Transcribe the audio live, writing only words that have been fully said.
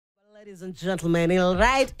Ladies and gentlemen,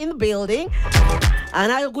 right in the building.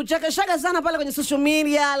 Anakuchekeshaga sana pale kwenye social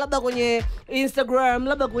media, labda kwenye Instagram,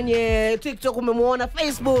 labda kwenye TikTok, umemwona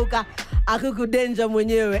Facebook. Akuku Danger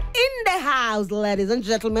mwenyewe in the house, ladies and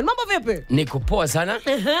gentlemen. Mambo vipi? Niko poa sana.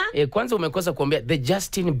 Kwanza umekosa kuambia the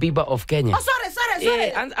Justin Bieber of Kenya. Oh, sorry.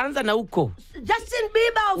 Anza na huko. Justin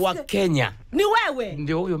Bieber wa Kenya. Ni wewe?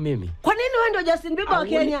 Ndio huyo mimi. Kwa nini wewe ndio Justin Bieber wa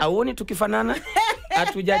Kenya? Hauoni tukifanana?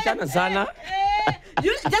 Hatujaachana sana.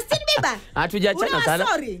 Justin Bieber? Hatujaachana sana.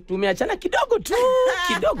 Tumeachana kidogo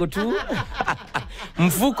tu.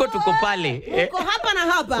 Mfuko tuko pale. Uko hapa na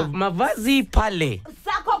hapa. Mavazi pale.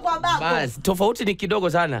 Sako kwa bako. Bas, tofauti ni kidogo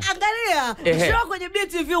sana. Angalia, show kwenye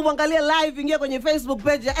BTV, uangalie live, ingia kwenye Facebook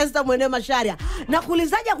page ya Esther Mwene Masharia. Na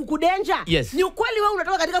kuulizaje Akuku Danger? Yes. Ni ukweli wewe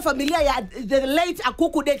unatoka katika familia ya the late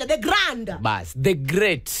Akuku Danger, the grand. Bas, the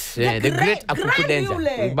great Akuku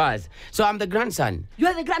Danger. Bas. So I'm the grandson. You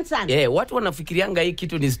are the grandson. Watu wanafikirianga hii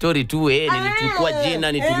kitu ni story tu, nilichukua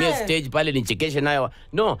jina nitumie stage pale nichekeshe nayo.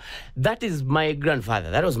 No, that is my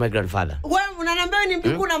grandfather. That was my grandfather. Wewe unaniambia ni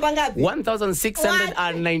Mjukuu namba ngapi?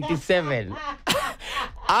 1697.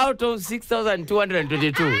 Out of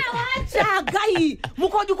 6222. Acha gai.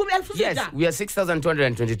 Mko Mjukuu 1600? Yes, we are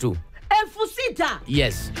 6222. 1600?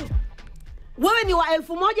 Yes. Wewe ni wa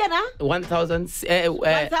 1000 na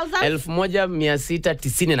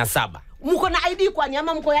 1697. Mko na ID kwa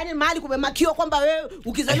nyama, mko yani mahali kumemakio kwamba wewe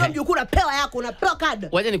ukizaliwa Mjukuu unapewa yako, unapewa card.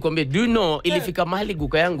 Wacha nikwambie, do you know, ilifika mahali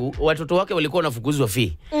guka yangu watoto wake walikuwa wanafukuzwa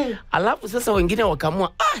fee. Alafu sasa wengine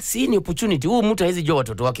wakaamua, si ni opportunity, huyu mtu hawezi jua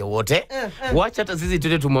watoto wake wote. Wacha hata sisi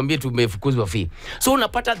tuende tumwambie tumefukuzwa fee. So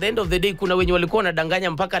unapata at the end of the day kuna wenye walikuwa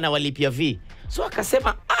wanadanganya mpaka na walipia fee. So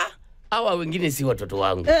akasema, hawa wengine si watoto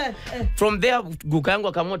wangu. From there guka yangu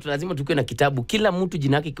akaamua lazima tukue na kitabu. Kila mtu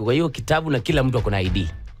jina lake kwa hiyo kitabu na kila mtu akona ID.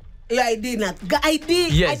 ID na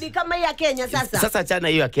ID kama ya Kenya sasa. Sasa achana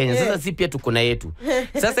hiyo ya Kenya. Sasa si pia tuko na yetu.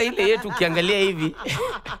 Sasa ile yetu ukiangalia hivi.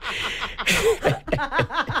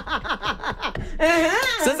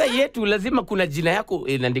 Sasa yetu lazima kuna jina yako,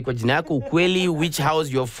 inaandikwa jina yako, ukweli, which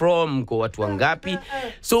house you're from, kwa watu wangapi.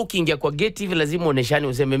 So ukiingia kwa gate hivi lazima uoneshane,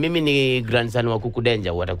 useme mimi ni grandson wa Akuku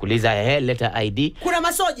Danger. Watakuuliza letter ID. Kuna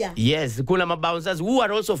masoja? Yes, kuna mabouncers who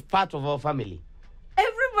are also part of our family.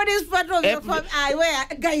 Everybody is part of your family.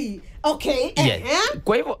 Guy. Okay. Yes.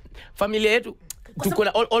 Kwa hivyo familia yetu tuko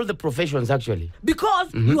na all the professions actually. Because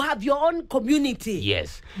you have your own community.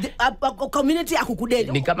 Yes. The community Akuku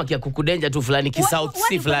Danger. Ni kama kia Akuku Danger tu fulani, ki South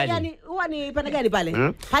Sea fulani. Huwa ni pande gani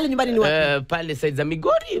pale? Pale nyumbani ni wapi? Pale side za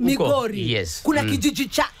Migori. Yes. Kuna kijiji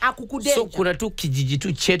cha Akuku Danger. So kuna tu kijiji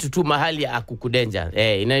tu chetu tu mahali ya Akuku Danger.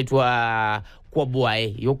 Inaitwa kwa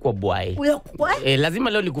Bwae, kwa Bwae. Lazima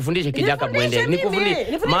leo nikufundishe kijaka mwende.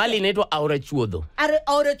 Nikufundishe mahali inaitwa Aurachuodho.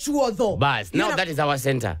 Aurachuodho. Bas, now that is our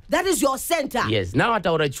center. That is your center. Yes, now at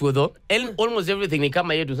Aurachuodho, almost everything ni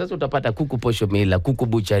kama yetu. Sasa utapata kuku posho mila, kuku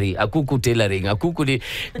butchery, Akuku tailoring, Akuku ni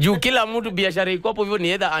juu kila mtu biashara iko hapo hivyo, ni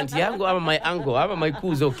either auntie yangu ama my uncle ama my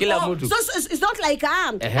kuzo, kila mtu. So it's not like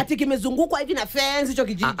ati kimezungukwa hivi na fence hicho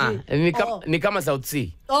kijiji. Ni kama South Sea.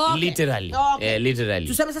 Literally. Literally.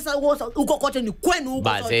 Tuseme sasa uko kote ni kwenu huko.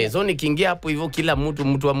 Basi so nikiingia hapo hivyo kila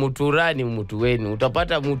mtu wa Muturani mtu wenu.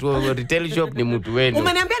 Utapata mtu wa retail shop ni mtu wenu.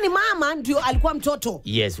 Umeniambia ni mama ndio alikuwa mtoto?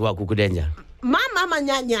 Yes, wa Akuku Danger. Mama ama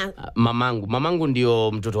nyanya? Mamangu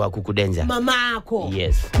ndio mtoto wa Akuku Danger. Mamako?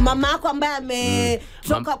 Yes. Mamako ambaye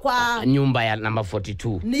ametoka kwa nyumba ya number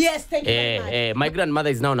 42. Yes, thank you. My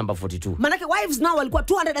grandmother is now number 42. Manake wives now walikuwa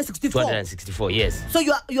 264. 264, yes. So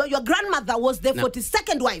your grandmother was the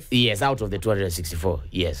 42nd wife? Yes, out of the 264,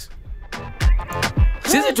 yes.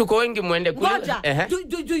 Sisi tuko wengi mwende kule.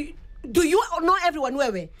 Do you know everyone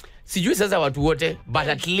wewe? Sijui sasa watu wote, but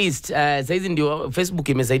at least saizi ndio Facebook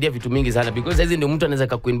imesaidia vitu mingi sana, because saizi ndio mtu anaweza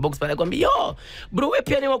ka inbox pale kwambia, yo bro wewe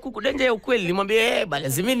pia ni wa Akuku Danger ya ukweli. Nimwambie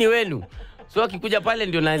bali si mimi ni wenu. So akikuja pale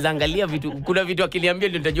ndio naanza angalia vitu, kuna vitu akiniambia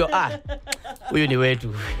ndio nitajua huyu ni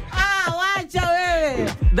wetu. Wacha wewe.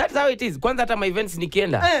 That's how it is. Kwanza hata my events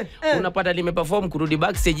nikienda unapata nimeperform, kurudi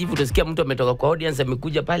backstage hivi utasikia mtu ametoka kwa audience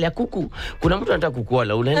amekuja pale, Akuku kuna mtu anataka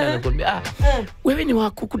kukuola, unaenda anakuambia wewe ni wa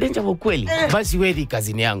Akuku Danger wa kweli. Basi wewe ni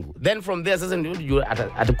kazini yangu. Then from there sasa ndio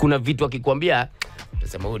kuna vitu akikwambia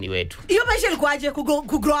utasema huyu ni wetu. Hiyo maisha ilikuwaje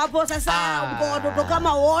kugrow hapo sasa? Mko watoto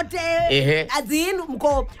kama wote? Azin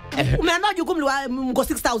mko umeanza jukumu mko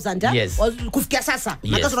 6000 yes. Kufikia sasa.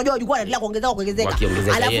 Hata unajua jukumu anaendelea kuongezeka.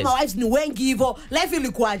 Alafu ma wives ni wengi hivyo. Life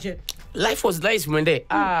ilikuwaje? Life was nice mwende.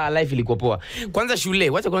 Life ilikuwa poa. Kwanza shule,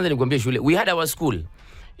 wacha kwanza nikwambie shule. We had our school.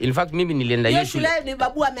 In fact mimi nilienda hiyo shule. Ni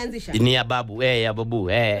babu ameanzisha. Ni ya babu, ya babu.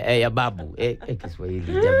 Ya babu.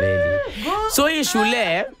 Kiswahili jameli. So hii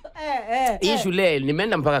shule hii shule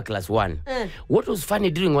nimeenda mpaka class 1. What was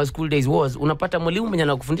funny during our school days was unapata mwalimu mwenye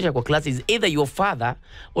anakufundisha kwa class is either your father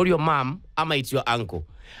or your mom ama it's your uncle.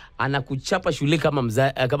 Anakuchapa shule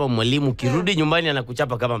kama mwalimu, kirudi nyumbani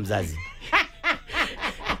anakuchapa kama mzazi.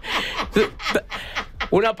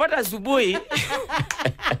 Unapata asubuhi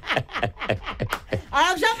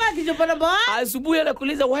asubuhi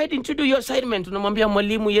anakuuliza, why didn't you do your assignment? Unamwambia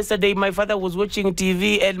mwalimu, yesterday my father was watching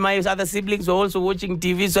TV and my other siblings were also watching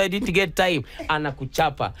TV, so I didn't get time.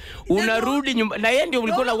 Anakuchapa. Unarudi nyumbani na yeye ndio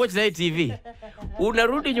ulikuwa na watch na TV.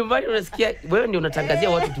 Unarudi nyumbani unasikia wewe ndio unatangazia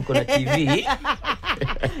watu tuko na TV.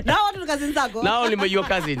 Na watu ni cousins zako. Now only your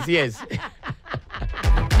cousins, yes.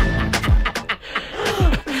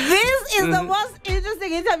 This is the most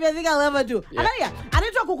interesting interview I think I'll ever do. Angalia,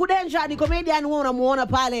 anaitwa Akuku Danger, ni comedian, wewe unamuona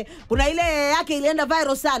pale. Kuna ile yake ilienda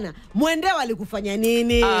viral sana. Mwende walikufanya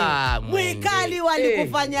nini? Mwikali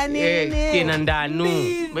walikufanya nini? Kina Ndanu.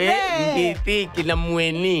 Mbithi kina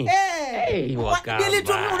Mweni.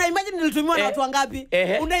 Una imagine nilitumiwa na watu wangapi?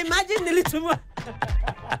 Una imagine nilitumiwa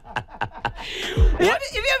Hivyo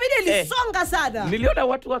video ilisonga sana. Niliona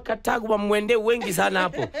watu wakatagwa Mwende wengi sana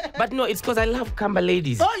hapo. But no, it's because I love Kamba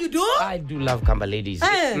ladies. Oh, you do? I do love Kamba ladies.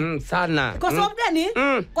 Sana. Kwa sababu gani?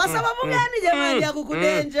 Kwa sababu gani jamani ya Akuku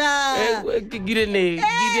Danger?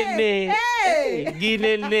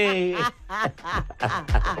 Girene.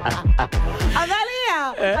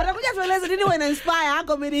 Angalia, atakuja tueleze nini wana inspire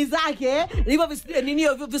comedy zake. Nini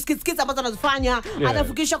viskits ambazo anazifanya.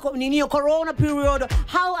 Atafikisha nini corona period.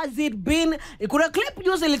 How has it been? Kuna clip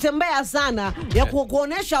juzi ilitembea sana ya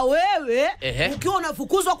kuonesha wewe ukiwa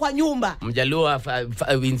unafukuzwa kwa nyumba. Mjaluo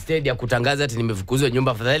instead ya kutangaza ati nimefukuzwa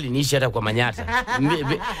nyumba, afadhali niishi hata kwa Manyata.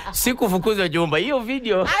 Sikufukuzwa nyumba. Hiyo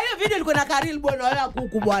video ilikuwa na Karil bwana, wewe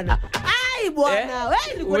Akuku bwana. Ai bwana, wewe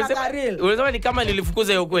ilikuwa na Karil. Unasema ni kama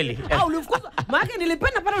nilifukuza hiyo kweli? Ulifukuzwa. Maana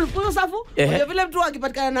nilipenda pale ulifukuzwa safu. Ndio vile mtu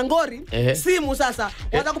akipatikana na ngori, simu sasa,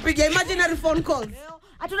 waanza kupiga imaginary phone calls.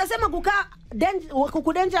 Tunasema kukaa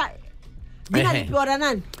Akuku Danger. Jina alipewa na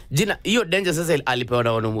nani? Jina hiyo Danger sasa alipewa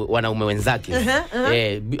na wanaume wenzake.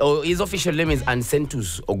 His official name is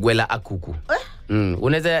Ansentus Ogwela Akuku.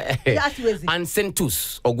 Unaweza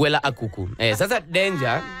Ansentus Ogwela Akuku. Sasa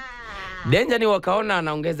Danger ni wakaona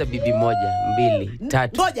anaongeza bibi 1, 2, 3.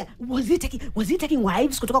 Ngoja, was he taking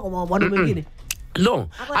wives kutoka kwa wanaume wengine? No,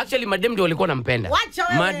 actually madem ndio walikuwa wanampenda.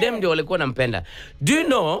 Madem ndio walikuwa wanampenda. Do you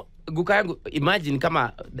know, Guka yangu, imagine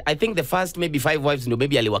kama I think the first maybe 5 wives ndio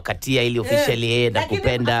maybe aliwakatia ili officially na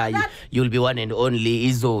kupenda you'll be one and only,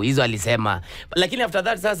 hizo alisema. Lakini after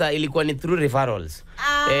that sasa ilikuwa ni through referrals.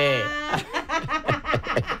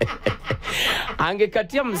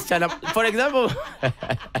 Angekatia msichana, for example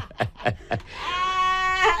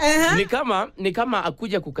ni kama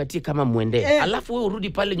akuja kukatia kama Mwende. Alafu wewe urudi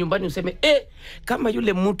pale nyumbani useme kama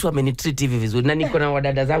yule mtu amenitreat hivi vizuri na niko na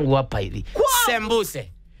wadada zangu hapa hivi.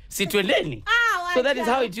 Sembuse. Si tuendeni. So that is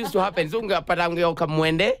how it used to happen. So ungepata ungeuka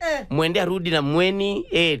Mwende arudi na Mweni,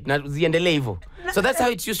 na ziendelee hivyo. So that's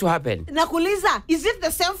how it used to happen. Nakuuliza, is it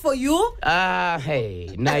the same for you? Hey,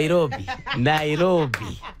 Nairobi.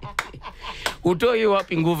 Utoi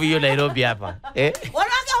wapi nguvu hiyo Nairobi hapa?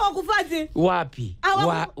 Wanawake wakufati? Wapi?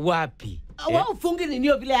 Wapi? Wao fungi ni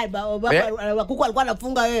ndio vile Akuku alikuwa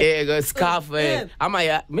anafunga wewe. Scarf ama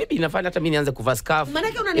ya maybe inafanya hata mimi nianze kuvaa scarf. Maana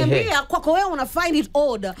yake unaniambia kwako wewe una find it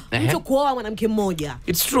odd mtu kuoa mwanamke mmoja.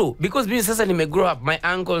 It's true because mimi sasa grow up, my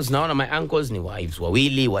uncles naona my uncles ni wives 2,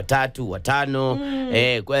 3,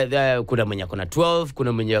 5. Kuna mwenye akona 12,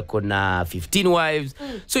 kuna mwenye akona 15 wives.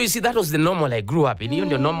 So you see that was the normal I grew up in. Hiyo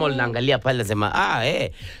ndio normal naangalia pale nasema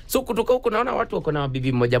so kutoka huko naona watu wako na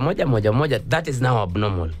bibi moja. That is now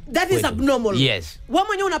abnormal. That is abnormal. Yes. Wewe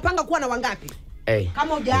mwenyewe unapanga kuwa na wangapi?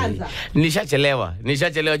 Kama hujaanza.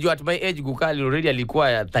 Nishachelewa juu at my age Gukali already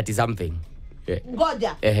alikuwa 30 something.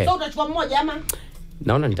 Ngoja. So utachukua mmoja ama?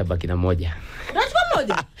 Naona nitabaki na moja. Unachukua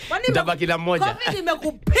mmoja? Nitabaki na moja. Covid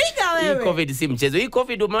imekupiga wewe. Hii Covid si mchezo. Hii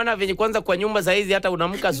Covid umeona venye kwanza kwa nyumba saa hizi hata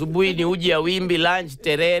unaamka asubuhi ni uji ya wimbi, lunch,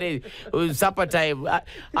 terere, supper time.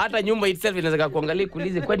 Hata nyumba itself inaweza kuangalia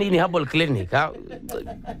kuulize kwani hii ni herbal clinic?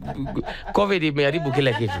 Covid imeharibu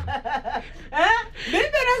kila kitu. Mimi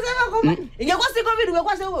nasema kwamba ingekuwa si Covid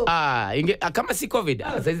ungekuwa si huo. Kama si Covid,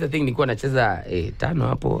 sasa hizi the thing nilikuwa nacheza 5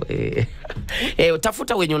 hapo.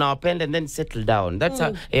 Tafuta wenye unawapenda and then settle down. That's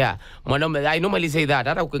mwanaume, I normally say that.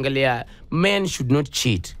 Hata ukiangalia men should not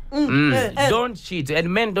cheat. Don't cheat, and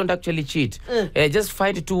men don't actually cheat. Just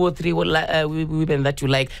find 2 or 3 women that you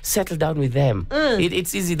like, settle down with them.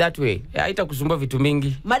 It's easy that way. Haitakusumbua vitu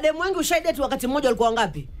mingi. Madem wengi ushaida tu wakati mmoja walikuwa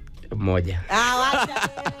ngapi? Moja. Wacha.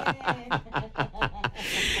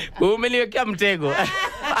 Umeniwekea mtego.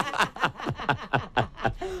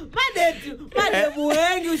 Madebu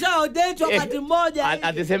wengi ushaodate wakati mmoja.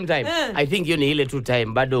 At the same time, I think hiyo ni ile tu time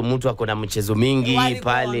bado mtu ako na mchezo mingi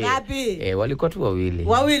pale. Walikuwa tu wawili.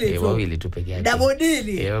 Wawili tu peke yake. Double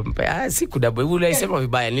deal. Si kudouble. Unaisema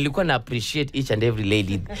vibaya. Nilikuwa na appreciate each and every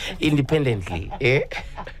lady independently.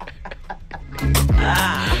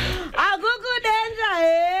 Akuku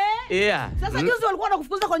Danger Sasa juzi walikuwa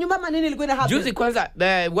wanakufukuza kwa nyumba ama nini ilikuwa ina happen? Juzi kwanza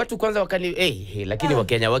watu kwanza wakani lakini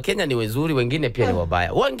Wakenya ni wazuri, wengine pia ni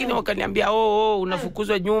wabaya. Wengine wakaniambia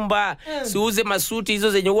unafukuzwa nyumba, siuze masuti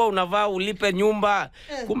hizo zenye wewe unavaa ulipe nyumba.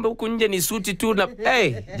 Kumbe huku nje ni suti tu na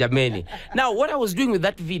jameni. Now what I was doing with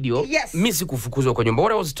that video, mimi sikufukuzwa kwa nyumba.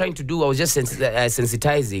 What I was trying to do, I was just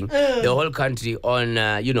sensitizing the whole country on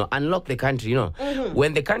unlock the country,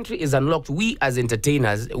 When the country is unlocked, we as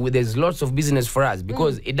entertainers, there's lots of business for us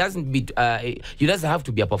because it doesn't be you doesn't have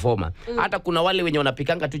to be a performer. Hata kuna wale wenye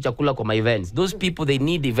wanapikanga tu chakula kwa my events. Those people, they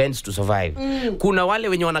need events to survive. Kuna wale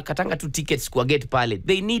wenye wanakatanga tu tickets kwa get pale.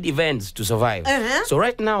 They need events to survive. So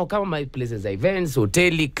right now, kama my places are events,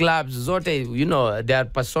 hoteli, clubs, zote, they are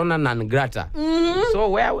persona non grata.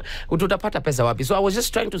 So where utapata pesa wapi? So I was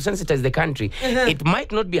just trying to sensitize the country. It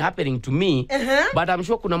might not be happening to me, but I'm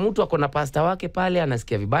sure kuna mtu akona pastor wake pale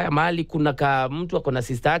anasikia vibaya mahali, kuna mtu akona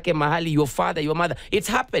sister yake mahali, your father, your mother. It's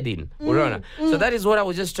happening. Unaona? So that is what I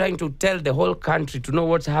was just trying to tell the whole country to know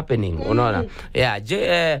what's happening. Unaona?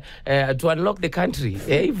 To unlock the country.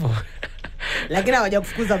 Hivyo. Lakini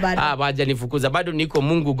hawajakufukuza bado. Hawajanifukuza bado, niko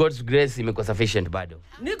Mungu, God's grace imekuwa sufficient bado.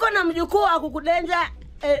 Niko na mjukuu Akuku Danger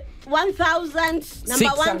 1000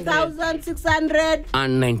 number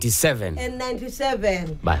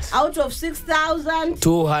 1697 Bas. out of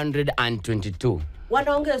 6222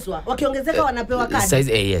 wanaongezwa, wakiongezeka wanapewa kadi.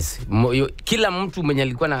 Size yes. Kila mtu mwenye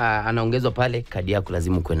alikuwa anaongezwa pale, kadi yako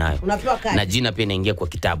lazima uwe nayo. Unapewa kadi. Na jina pia inaingia kwa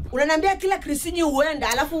kitabu. Unaniambia kila Krisini uenda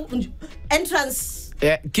alafu entrance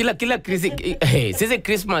kila sisi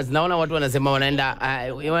Christmas naona watu wanasema wanaenda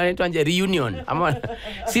wanaitwa reunion.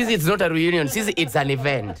 Sisi it's not a reunion, sisi it's an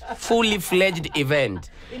event, fully fledged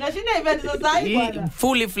event. Inashinda event sasa hivi bwana.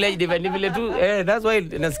 Fully fledged event vile tu. That's why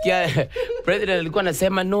nasikia president alikuwa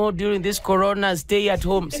anasema no during this corona stay at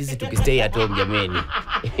home. Sisi tukistay at home jameni.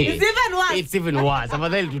 It's even worse. It's even worse.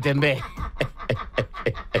 Afadhali tutembee.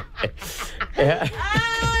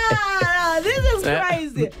 This is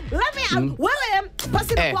crazy. Let me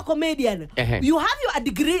person a comedian. You have a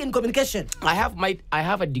degree in communication. I have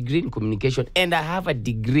a degree in communication and I have a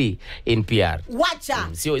degree in PR. Wacha.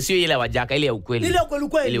 Sio ile wajaka, ile ya ukweli.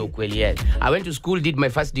 Ile ukweli, yes. I went to school, did my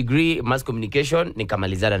first degree mass communication,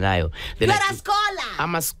 nikamalizana nayo. You are a scholar.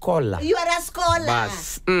 I'm a scholar. You are a scholar.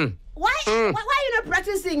 Bas. Why are you not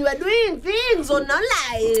practicing? You are doing things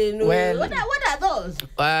online. Well, what are those?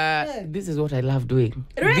 This is what I love doing.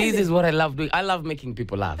 Really? This is what I love doing. I love making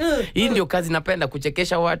people laugh. Hii ndio kazi napenda,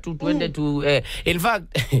 kuchekesha watu, tuende tu in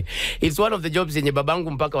fact it's one of the jobs yenye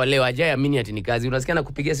babangu mpaka wa leo hajaamini ati ni kazi. Unasikia na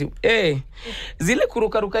kupigia simu, zile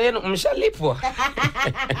kurukaruka yenu mshalipwa.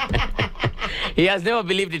 He has never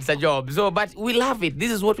believed it's a job. So but we love it.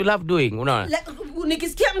 This is what we love doing, unaona?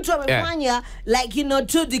 Nikisikia mtu amefanya like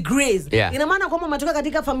 2 degrees. Ina maana kwamba umetoka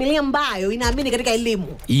katika familia ambayo inaamini katika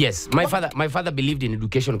elimu. Yes, my father believed in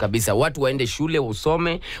education kabisa. Watu waende shule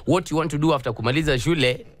usome, what you want to do after kumaliza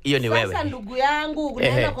shule, hiyo ni wewe. Sasa ndugu yangu,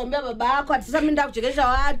 unaenda kuambia baba yako ati sasa mimi nataka kuchekesha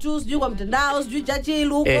watu, sijui kwa mtandao, sijui chachi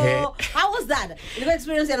huko. How was that? Ilikuwa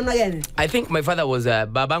experience ya namna gani? I think my father was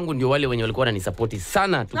babangu ndio wale wenye walikuwa wananisupport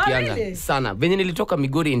sana tukianza sana. Venye nilitoka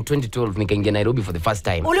Migori in 2012 nikaingia Nairobi for the first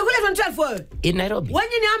time. Ulikuja 2012? In Nairobi.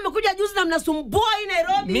 Wenye ni amekuja juzi na mnasumbua in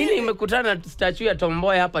Nairobi. Mimi nimekutana na statue ya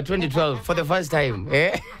Tomboy hapa 2012 for the first time.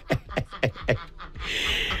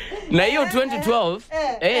 Na hiyo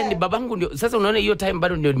 2012 ni babangu ndio sasa, unaona hiyo time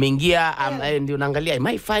bado ndio nimeingia, ndio naangalia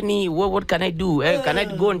my funny, what can I do, can I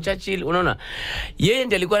go on Churchill, unaona yeye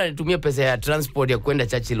ndiye alikuwa ananitumia pesa ya transport ya kwenda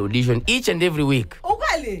Churchill audition each and every week.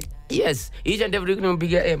 Ukweli? Yes, each and every week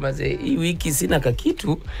nimpigia mazee, hii wiki sina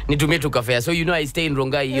kakitu nitumie tu kafea. So I stay in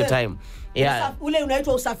Rongai hiyo time. Ule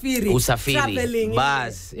unaitwa usafiri. Traveling.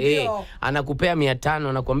 Bas, anakupea 500,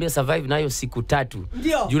 anakuambia survive nayo siku 3.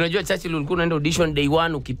 Juu unajua Churchill ulikuwa unaenda audition day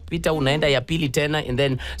 1, ukipita unaenda ya pili tena, and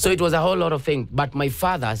then so it was a whole lot of things, but my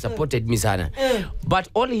father supported me sana. But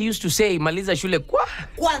all he used to say, maliza shule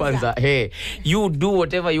kwanza. You do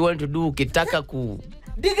whatever you want to do, ukitaka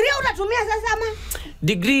degree unatumia sasa ama?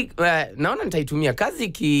 Degree naona nitaitumia, kazi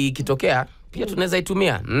kitokea pia tunaweza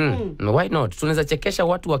itumia. Why not? Tunaweza chekesha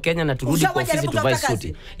watu wa Kenya na turudi kwa ofisi tuvae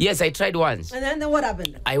suti. Yes, I tried once. And then what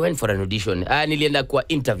happened? I went for an audition. Nilienda kwa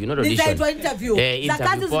interview, not audition. Nilienda interview.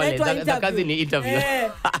 Kazi ni interview.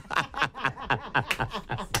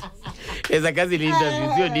 Kazi ni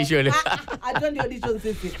interview, sio audition. Attend audition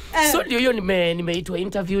sisi. So ndio hiyo nimeitwa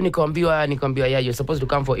interview, nikaambiwa yeah, you're supposed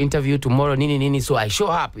to come for interview tomorrow nini. So I show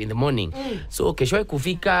up in the morning. So kesho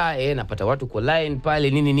kufika napata watu kwa line pale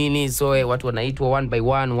nini. So watu wanaitwa one by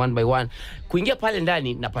one. Kuingia pale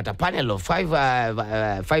ndani napata panel of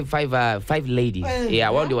five ladies.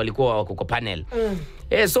 Yeah, wao ndio walikuwa wako kwa panel.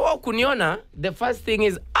 So kuniona, the first thing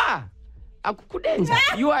is Akuku Danger,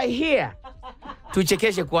 you are here.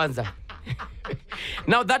 Tuchekeshe kwanza.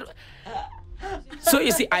 Now that, so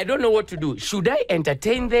you see, I don't know what to do. Should I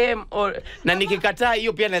entertain them or na nikikataa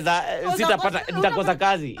hiyo pia naweza sitapata nitakosa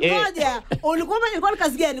kazi. Ngoja, ulikuwa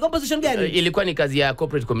kazi gani? Kwa position gani? Ilikuwa ni kazi ya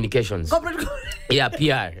corporate communications. Yeah,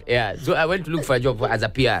 PR. Yeah. So I went to look for a job as a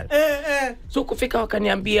PR. So kufika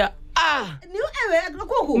wakaniambia,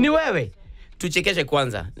 ni wewe. Tuchekeshe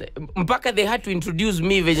kwanza. Mpaka they had to introduce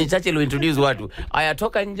me venye Churchill will introduce watu.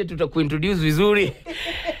 Ayatoka nje tutakuintroduce vizuri.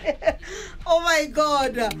 Oh my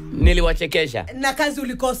God. Niliwachekesha. Na kazi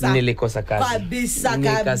ulikosa? Nilikosa kazi. Kabisa.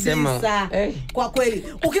 Nikasema, kwa kweli.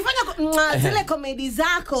 Ukifanya zile comedy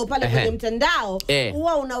zako pale kwenye mtandao,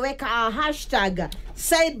 huwa unaweka hashtag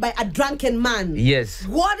said by a drunken man. Yes.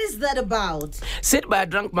 What is that about? Said by a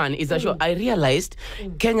drunk man is a show. I realized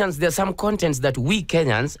Kenyans, there are some contents that we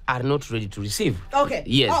Kenyans are not ready to receive. Okay.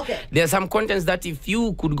 Yes. Okay. There are some contents that if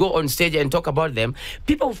you could go on stage and talk about them,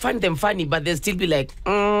 people find them funny, but they'll still be like,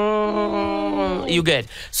 you get.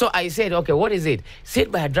 So I said, okay, what is it?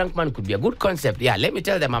 Said by a drunk man could be a good concept. Yeah, let me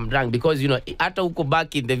tell them I'm drunk because, you know, hata huko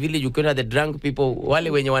back in the village, you can the drunk people, wale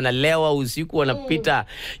wenye wanalewa usiku wanapita.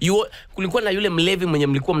 Kulikuwa na yule mlevi mwenye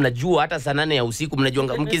mlikuwa mnajua hata saa 8 ya usiku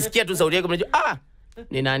mnajua mkisikia tu sauti yake mnajua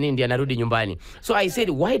ni nani ndiye anarudi nyumbani. So I said,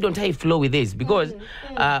 why don't I flow with this? Because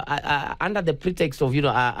under the pretext of, you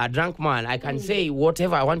know, a drunk man, I can say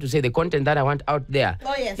whatever I want to say, the content that I want out there.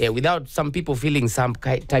 Oh, yes. Without some people feeling some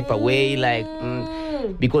type of way, like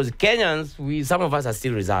because Kenyans, some of us are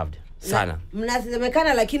still reserved. Sana.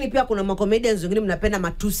 Mnasemekana lakini pia kuna macomedians wengine mnapenda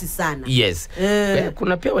matusi sana. Yes.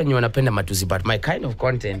 Kuna pia wenye wanapenda matusi, but my kind of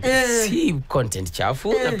content si content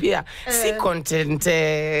chafu na pia si content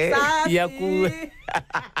ya ku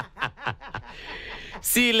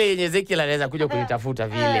si ile yenye Ezekiel anaweza kuja kunitafuta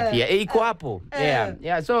vile pia. Iko hapo.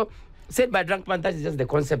 Yeah. So said by drunk man, that is just the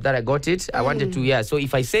concept that I got it. I wanted to, so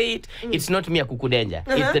if I say it, it's not me Akuku Danger.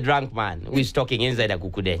 It's the drunk man who is talking inside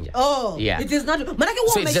Akuku Danger. Oh, yeah. It is not.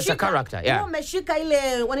 So it's just a character, yeah. Umeshika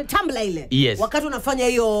ile wanitambla ile. Yes. Wakati unafanya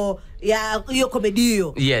hiyo comedy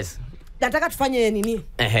hiyo. Yes. Nataka tufanye nini?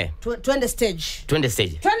 Twende stage. Twende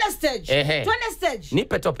stage.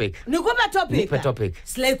 Nipe topic. Nikupe topic. Nipe topic.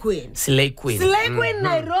 Slay Queen.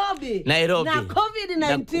 Nairobi. Na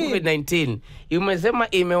COVID-19. Umesema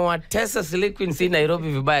imewatesa Slay Queen si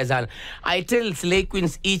Nairobi vibaya sana. I tell Slay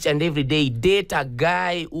Queens each and every day, date a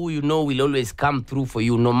guy who you know will always come through for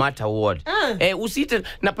you no matter what. Usite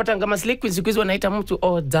napata kama Slay Queens siku hizo wanaita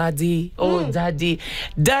mtu daddy, daddy.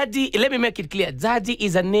 Daddy, let me make it clear. Daddy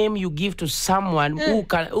is a name you give to someone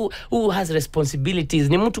who has responsibilities.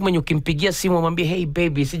 Ni mtu mwenye ukimpigia simu umwambie, hey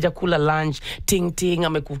baby, sijakula lunch, ting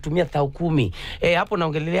amekutumia 10,000. Hapo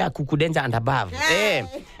naongelea Akuku Danger and above.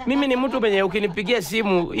 Mimi ni mtu mwenye ukinipigia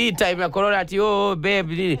simu hii time ya corona ati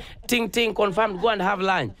babe, ting confirmed, go and have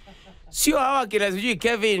lunch. Sio hawa kila sijui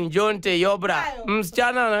Kevin, Jonte, Yobra.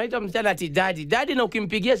 Msichana anaita msichana ati daddy na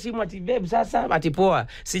ukimpigia simu ati babe sasa ati poa,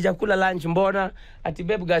 sijakula lunch mbona? Ati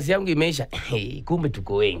babe gasi yangu imeisha. Kumbe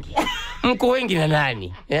tuko wengi. Mko wengi na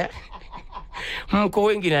nani? Mko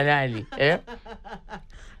wengi na nani?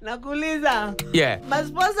 Nakuuliza.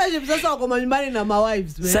 Sponsorship sasa wako nyumbani na my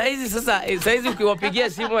wives. Saizi ukiwapigia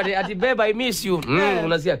simu ati babe I miss you.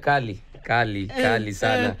 Unasikia kali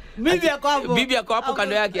sana. Bibi yako hapo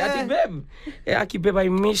kando yake ati babe I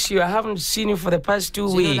miss you, I haven't seen you for the past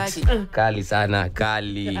 2 weeks. Kali sana,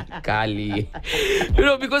 kali. You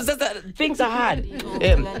know, because things are hard.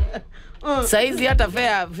 Saizi hata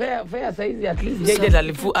fair saizi at least Jaden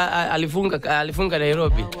alifunga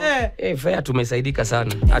Nairobi. Fair tumesaidika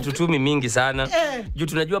sana. Hatutumi mingi sana. Juu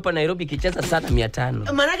tunajua hapa Nairobi kicheza sana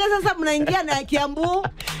 500. Manake sasa mnaingia na Kiambu,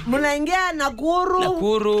 mnaingia na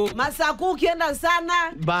Nakuru, Masaku kienda sana.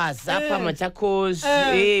 Bas hapa Machakos.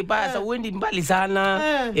 Bas uendi mbali sana.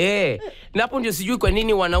 Na hapo ndio sijui kwa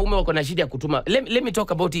nini wanaume wako na shida ya kutuma. Let me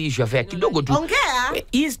talk about the issue of fair kidogo tu. Ongea.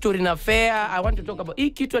 Hii story na fair, I want to talk about hii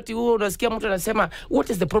kitu ati huo unasikia mtu anasema what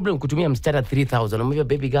is the problem kutumia msichana 3,000? Unamwambia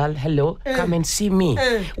baby girl hello, come and see me.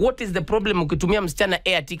 What is the problem ukitumia msichana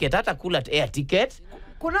air ticket, hata kula air ticket?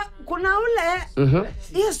 Kuna ule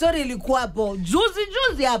hii story ilikuwa hapo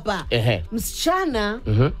juzi hapa. Msichana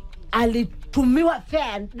tumiwa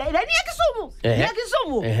fair ndani ya Kisumu. Ya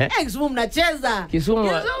Kisumu. Kisumu mnacheza. Kisumu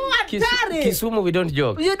hatari. Kisumu we don't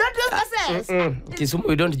joke. You don't use access. Kisumu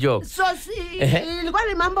we don't joke. So ilikuwa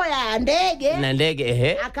ni mambo ya ndege. Na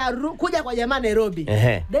ndege akakuja kwa jamaa Nairobi.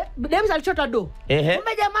 Dem alichota do.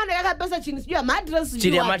 Kumbe jamaa anaweka pesa chini sijui ya mattress.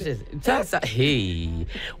 Chini ya mattress. Sasa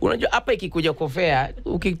unajua hapa ikikuja kwa fare,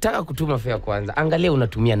 ukitaka kutuma fare kwanza, angalia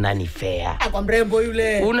unatumia nani fare. Kwa mrembo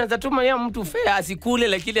yule. Unaweza tuma ya mtu fare asikule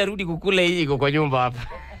lakini arudi kukula hii iko kwa nyumba hapa.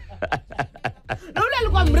 Na yule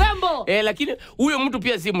alikuwa mrembo. Lakini huyo mtu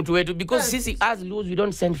pia si mtu wetu because sisi as Luos we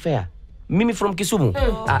don't send fare. Mimi from Kisumu.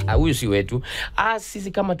 Huyu si wetu.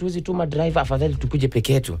 Sisi kama tuwezi tuma driver afadhali tukuje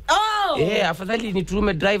peke yetu. Afadhali ni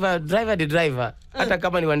tume driver. Hata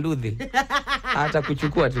kama ni wanduthi. Hata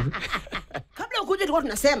kuchukua tu. Kabla ukuje tulikuwa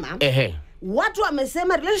tunasema watu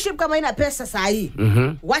wamesema relationship kama ina pesa saa hii.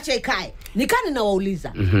 Wacha ikae. Nikani na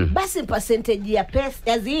wauliza. Basi percentage ya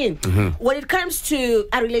pesa as in when it comes to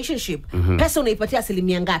a relationship, pesa unaipatia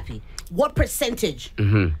asilimia ngapi? What percentage?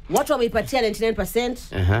 Watu wameipatia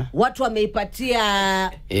 99%. Watu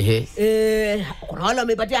wameipatia kuna wale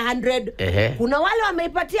wameipatia 100. Kuna wale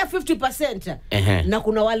wameipatia 50%. Na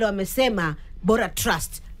kuna wale wamesema bora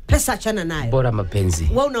trust. Pesa achana nayo. Bora mapenzi.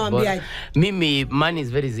 Wewe unawaambiaje? Mimi money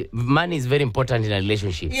is very important in a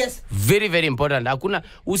relationship. Yes. Very very important. Hakuna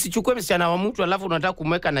usichukue msichana wa mtu alafu unataka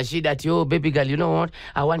kumweka na shida ati baby girl, you know what?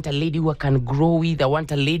 I want a lady who can grow with. I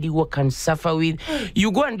want a lady who can suffer with.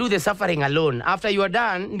 You go and do the suffering alone. After you are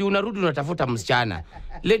done, ndio unarudi unatafuta msichana.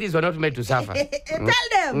 Ladies were not made to suffer. Tell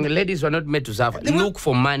them. Ladies were not made to suffer. Look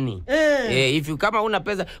for money. If you kama una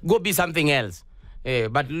pesa, go be something else.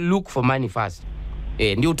 But look for money first.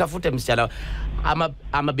 Ndio utafute msichana.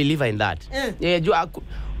 I'm a believer in that. Jua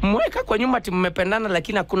mweka kwa nyumba ati mmependana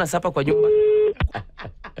lakini hakuna sapa kwa nyumba.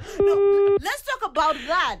 No, let's talk about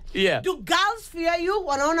that. Do girls fear you?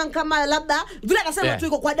 Wanaona kama labda vile anasema tu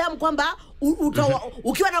iko kwa damu kwamba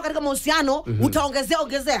ukiwa nao katika mahusiano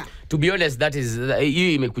utaongezea. To be honest, that is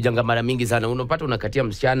hii imekujanga mara mingi sana. Unapata unakatia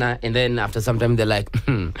msichana and then after some time they're like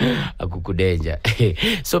Akuku danger.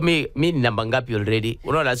 So me ni namba ngapi already?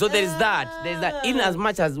 Unaona? So there is that. In as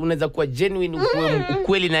much as unaweza kuwa genuine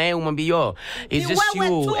ukweli na yeye umwambie it's just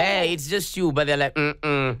you. It's just you, but they're like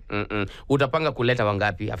utapanga kuleta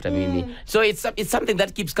wangapi after mimi. So it's something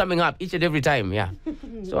that keeps coming up each and every time.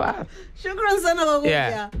 So shukran sana kwa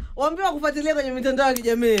kuja. Waambie kufuatilia kwenye mitandao ya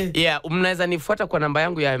kijamii. Mnaweza nifuata kwa namba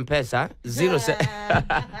yangu ya M-Pesa 07.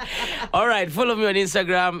 All right, follow me on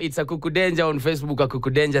Instagram. It's Akuku Danger. On Facebook, Akuku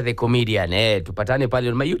Danger the comedian. Tupatane pale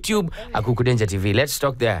on my YouTube, Akuku Danger TV. Let's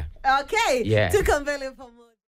talk there. Okay. Yeah. Tuko mbele for more.